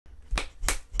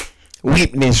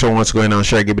Nation, what's going on?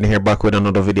 Sharc here back with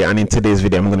another video, and in today's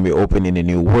video I'm going to be opening a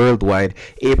new worldwide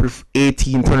April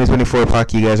 18 2024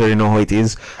 pack. You guys already know how it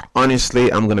is.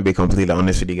 Honestly, I'm going to be completely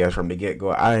honest with you guys from the get-go.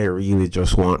 I really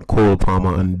just want Cole,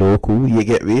 Palmer and Doku, you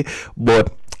get me?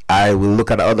 But I will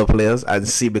look at the other players and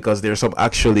see, because there are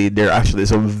actually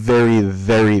some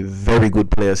very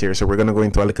good players here. So we're gonna go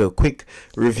into like a quick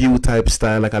review type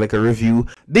style, like a review.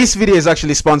 This video is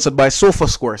actually sponsored by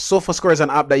SofaScore. SofaScore is an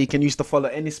app that you can use to follow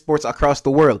any sports across the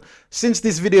world. Since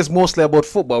this video is mostly about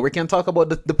football, we can talk about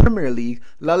the Premier League,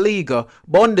 La Liga,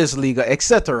 Bundesliga,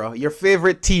 etc. Your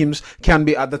favorite teams can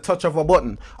be at the touch of a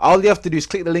button. All you have to do is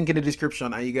click the link in the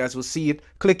description and you guys will see it.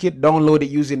 Click it, download it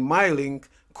using my link,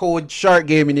 code Sharc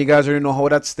Gaming. You guys already know how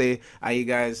that stay, and you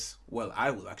guys, well,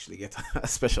 I will actually get a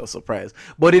special surprise,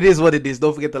 but it is what it is.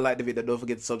 Don't forget to like the video, don't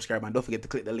forget to subscribe, and don't forget to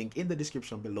click the link in the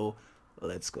description below.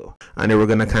 Let's go. And then we're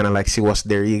gonna kind of like see what's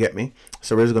there, you get me?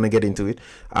 So we're just gonna get into it.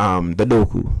 The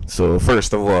Doku. So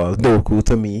first of all, Doku,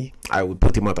 to me, I would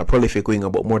put him at a prolific winger,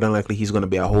 but more than likely he's gonna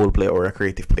be a whole player or a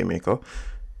creative playmaker.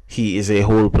 He is a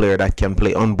whole player that can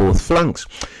play on both flanks.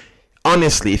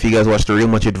 Honestly, if you guys watched the Real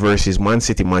Madrid versus Man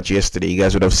City match yesterday, you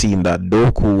guys would have seen that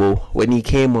Doku, when he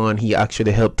came on, he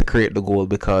actually helped to create the goal,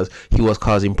 because he was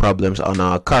causing problems on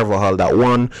Carvajal. That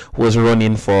one was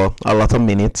running for a lot of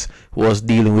minutes, was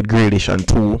dealing with Grealish, and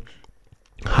two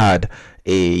had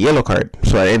a yellow card.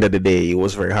 So at the end of the day, it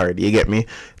was very hard, you get me?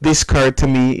 This card, to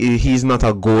me, he's not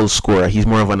a goal scorer, he's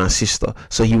more of an assister.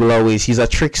 So he will always, he's a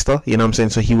trickster, you know what I'm saying?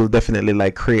 So he will definitely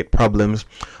like create problems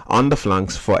on the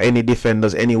flanks for any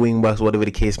defenders, any wing backs, whatever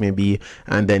the case may be,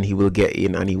 and then he will get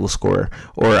in and he will score,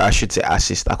 or I should say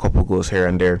assist a couple goals here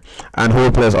and there. And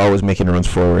whole players always making runs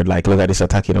forward. Like, look at this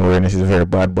attacking awareness, is very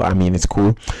bad, but I mean, it's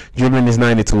cool. Dribbling is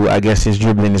 92. I guess his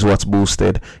dribbling is what's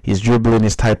boosted. His dribbling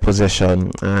is tight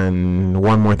possession, and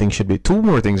one more thing should be, two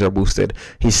more things are boosted.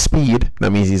 His speed,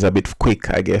 that means he's a bit quick,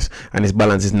 I guess, and his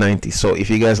balance is 90. So if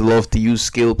you guys love to use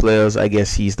skill players, I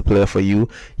guess he's the player for you,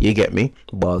 you get me?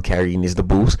 Ball carrying is the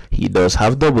boost. He does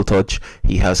have double touch,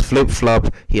 he has flip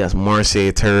flop, he has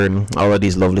Marseille turn, all of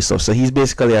these lovely stuff. So he's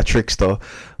basically a trickster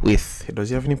with, does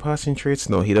he have any passing traits?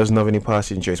 No, he doesn't have any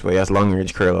passing traits, but he has long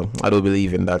range curler. I don't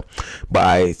believe in that, but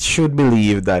I should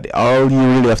believe that all you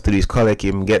really have to do is collect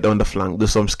him, get down the flank, do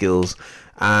some skills,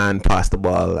 and pass the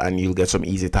ball, and you'll get some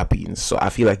easy tap-ins. So I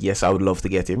feel like, yes, I would love to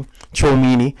get him.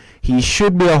 Chomini, he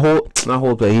should be a whole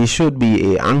player. He should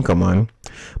be a anchor man,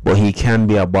 but he can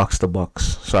be a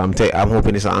box-to-box. So I'm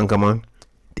hoping it's an anchor man.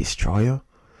 Destroyer?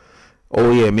 Oh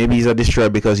yeah, maybe he's a destroyer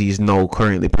because he's now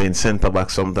currently playing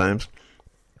centre-back sometimes.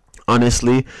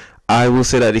 Honestly, I will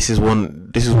say that this is one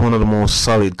of the most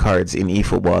solid cards in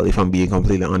eFootball, if I'm being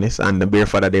completely honest. And the bare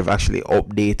fact that they've actually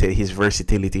updated his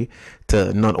versatility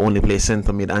to not only play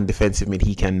centre mid and defensive mid,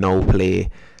 he can now play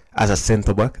as a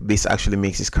centre back. This actually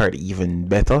makes his card even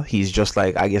better. He's just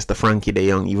like, I guess, the Frankie de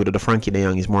Jong, even though the Frankie de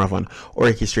Jong is more of an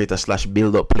orchestrator slash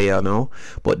build up player now,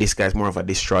 but this guy's more of a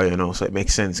destroyer now, so it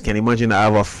makes sense. Can you imagine I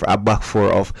have a back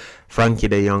four of Frankie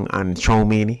de Jong and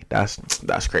Chomini?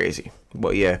 That's crazy.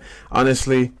 But yeah,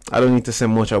 honestly, I don't need to say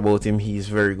much about him. He's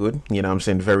very good, you know what I'm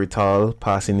saying? Very tall,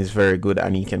 passing is very good,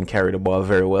 and he can carry the ball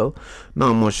very well.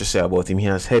 Not much to say about him. He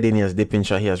has heading, he has dipping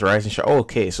shot, he has rising shot.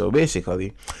 Okay, so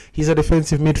basically he's a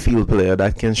defensive midfield player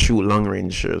that can shoot long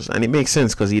ranges, and it makes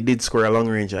sense because he did score a long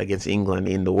range against England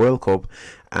in the World Cup,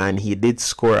 and he did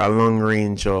score a long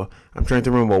range. I'm trying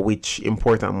to remember which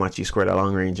important match he scored a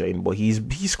long range in, but he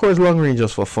scores long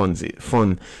ranges for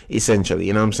fun essentially,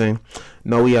 you know what I'm saying?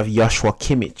 Now we have Joshua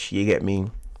Kimmich, you get me?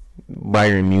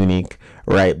 Bayern Munich,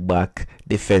 right back,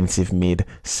 defensive mid,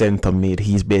 center mid.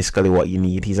 He's basically what you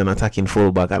need. He's an attacking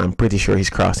fullback, and I'm pretty sure his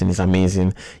crossing is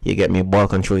amazing, you get me? Ball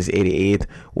control is 88.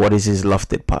 What is his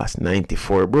lofted pass?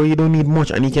 94. Bro, you don't need much,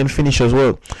 and he can finish as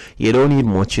well. You don't need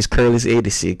much. His curl is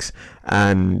 86,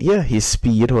 and yeah, his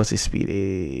speed, what's his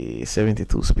speed?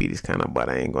 72 speed is kind of bad,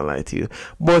 I ain't gonna lie to you,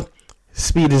 but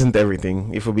speed isn't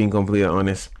everything, if we're being completely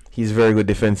honest. He's very good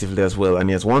defensively as well, and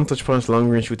he has one touch punch, long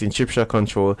range shooting, chip shot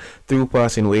control, through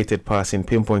passing, weighted passing,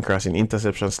 pinpoint crossing,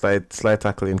 interception, slide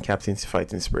tackling, captaincy,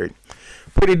 fighting spirit.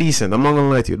 Pretty decent, I'm not gonna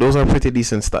lie to you. Those are pretty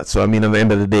decent stats. So I mean, at the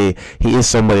end of the day, he is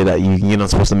somebody that you're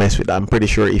not supposed to mess with. I'm pretty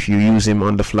sure if you use him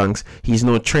on the flanks, he's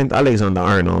no Trent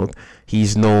Alexander-Arnold,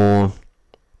 he's no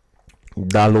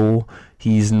Dalot,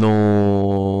 he's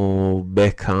no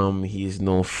Beckham, he's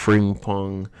no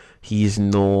Frimpong, He's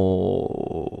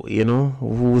no, you know,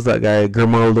 who's that guy,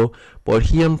 Grimaldo,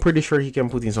 but I'm pretty sure he can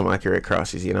put in some accurate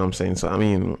crosses, you know what I'm saying? So I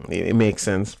mean, it makes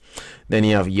sense. Then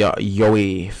you have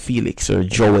Joey Felix, or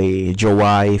Joey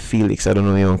Felix, I don't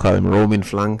know what you want to call him, roaming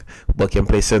flank, but can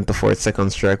play center forward, second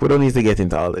strike. We don't need to get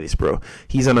into all of this, bro.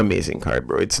 He's an amazing card,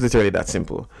 bro. It's literally that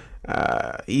simple.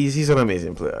 He's an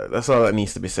amazing player. That's all that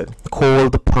needs to be said.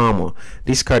 Cold Palmer.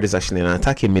 This card is actually an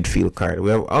attacking midfield card. We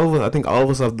have I think all of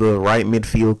us have the right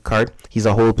midfield card. He's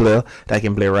a whole player that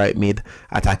can play right mid,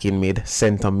 attacking mid,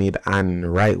 center mid,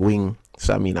 and right wing.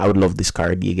 So I mean, I would love this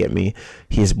card. You get me?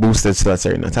 His boosted stats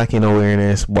are in attacking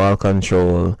awareness, ball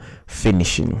control,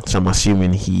 finishing. So I'm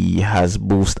assuming he has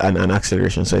boost and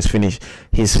acceleration. So his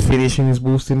finishing is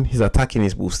boosted, his attacking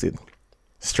is boosted.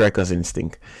 Striker's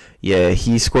instinct. Yeah,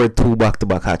 he scored 2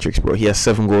 back-to-back hat-tricks, bro. He has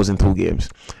 7 goals in 2 games.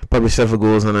 Probably 7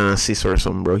 goals and an assist or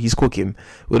something, bro. He's cooking.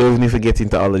 We don't even need to get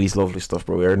into all of these lovely stuff,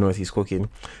 bro. We already know what he's cooking.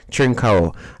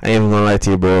 Trincao. I ain't even gonna lie to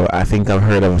you, bro. I think I've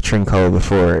heard of Trincao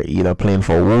before, either playing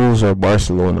for Wolves or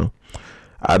Barcelona.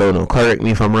 I don't know. Correct me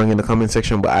if I'm wrong in the comment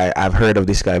section, but I've heard of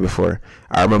this guy before.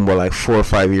 I remember like 4 or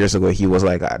 5 years ago, he was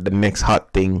like the next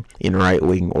hot thing in right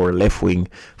wing or left wing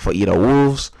for either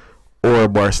Wolves or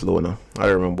Barcelona. I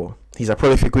remember. He's a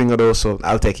prolific winger though, so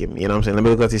I'll take him. You know what I'm saying? Let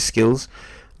me look at his skills.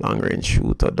 Long range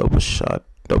shooter, double shot,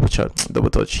 double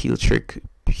touch, heel trick.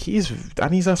 He's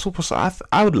a super.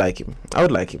 I would like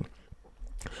him.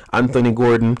 Anthony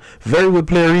Gordon, very good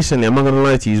player recently. I'm not gonna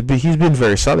lie to you. He's been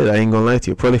very solid. I ain't gonna lie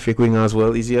to you. Prolific winger as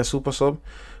well. Is he a super sub?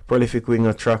 Prolific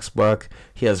winger, tracks back.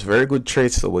 He has very good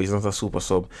traits though, but he's not a super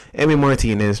sub. Emi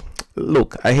Martinez.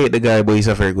 Look, I hate the guy, but he's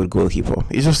a very good goalkeeper.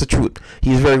 It's just the truth.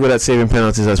 He's very good at saving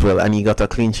penalties as well, and he got a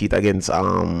clean sheet against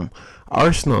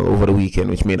Arsenal over the weekend,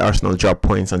 which made Arsenal drop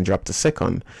points and drop to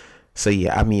second. So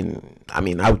yeah, I mean,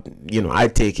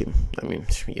 I'd take him. I mean,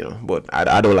 but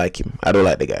I don't like him. I don't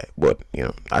like the guy. But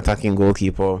attacking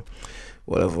goalkeeper,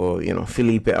 whatever.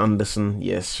 Felipe Anderson,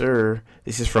 yes sir.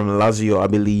 This is from Lazio, I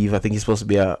believe. I think he's supposed to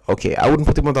be okay. I wouldn't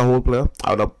put him at a whole player. I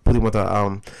would have put him at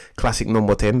a classic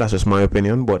number 10. That's just my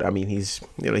opinion. But I mean, he's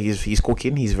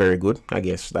cooking. He's very good. I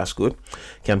guess that's good.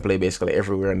 Can play basically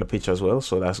everywhere in the pitch as well,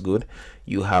 so that's good.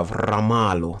 You have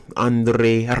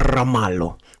Andre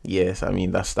Ramalho. Yes, I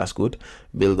mean that's good.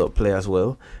 Build up play as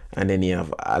well. And then you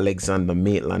have Alexander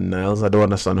Maitland-Niles. I don't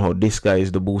understand how this guy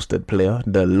is the boosted player.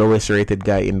 The lowest rated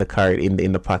guy in the card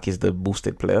in the pack is the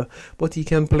boosted player, but he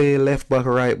can play left back,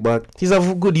 right back. He's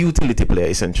a good utility player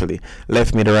essentially.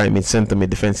 Left mid, right mid, center mid,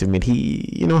 defensive mid.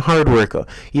 He hard worker.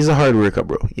 He's a hard worker,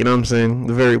 bro. You know what I'm saying?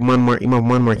 The very man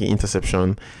marking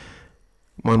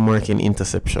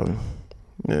interception.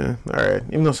 Yeah, alright.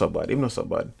 Him not so bad.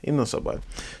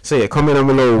 So yeah, comment down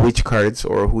below which cards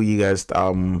or who you guys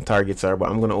targets are. But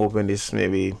I'm gonna open this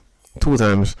maybe 2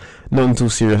 times. Nothing too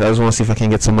serious. I just want to see if I can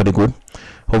get somebody good.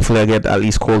 Hopefully I get at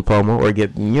least Cole Palmer or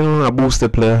get a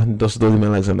boosted player. Just those my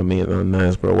legs on the main.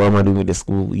 Nice, bro. What am I doing with this?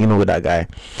 With that guy.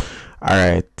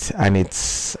 Alright, and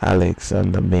it's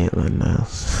Alexander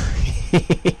Maitland-Niles.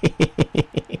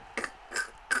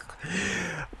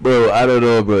 Bro, I don't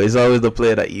know, bro. It's always the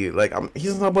player that you like.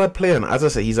 He's not a bad player. As I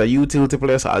said, he's a utility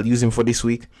player, so I'll use him for this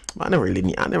week. But I never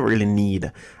really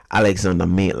need Alexander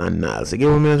Maitland-Niles. Again,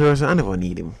 I never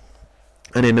need him.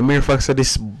 And then the mere fact that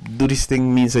do this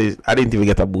thing means that I didn't even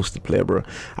get a boosted player, bro.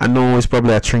 I know it's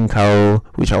probably a Trincao,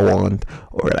 which I want,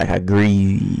 or like a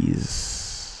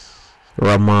Grease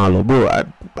Ramalho, bro. I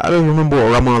don't remember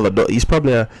what Ramalho does. He's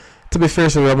probably to be fair,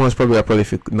 so Ramalho's probably a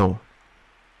prolific. No,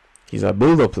 he's a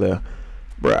build-up player.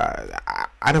 Bro,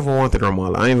 I never wanted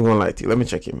Ramalho. I ain't even gonna lie to you. Let me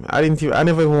check him. I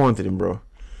never even wanted him, bro.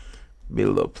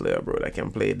 Build up player, bro, that can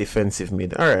play defensive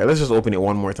mid. Alright, let's just open it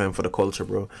one more time for the culture,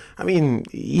 bro. I mean,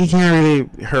 he can't really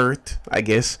hurt, I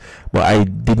guess, but I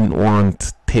didn't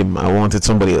want him. I wanted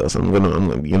somebody else. I'm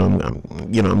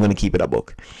gonna keep it a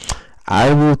buck.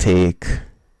 I will take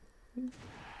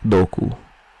Doku.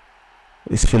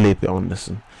 It's Felipe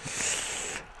Anderson.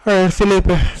 Alright,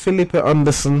 Felipe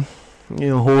Anderson.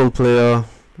 Whole player.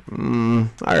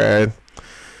 Alright.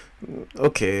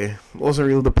 Okay. Wasn't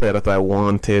really the player that I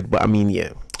wanted, but I mean,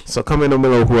 yeah. So comment down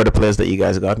below who are the players that you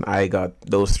guys got. I got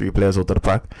those 3 players out of the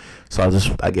pack. So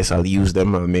I guess I'll use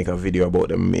them. I'll make a video about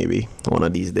them maybe one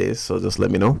of these days. So just let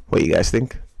me know what you guys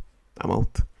think. I'm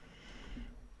out.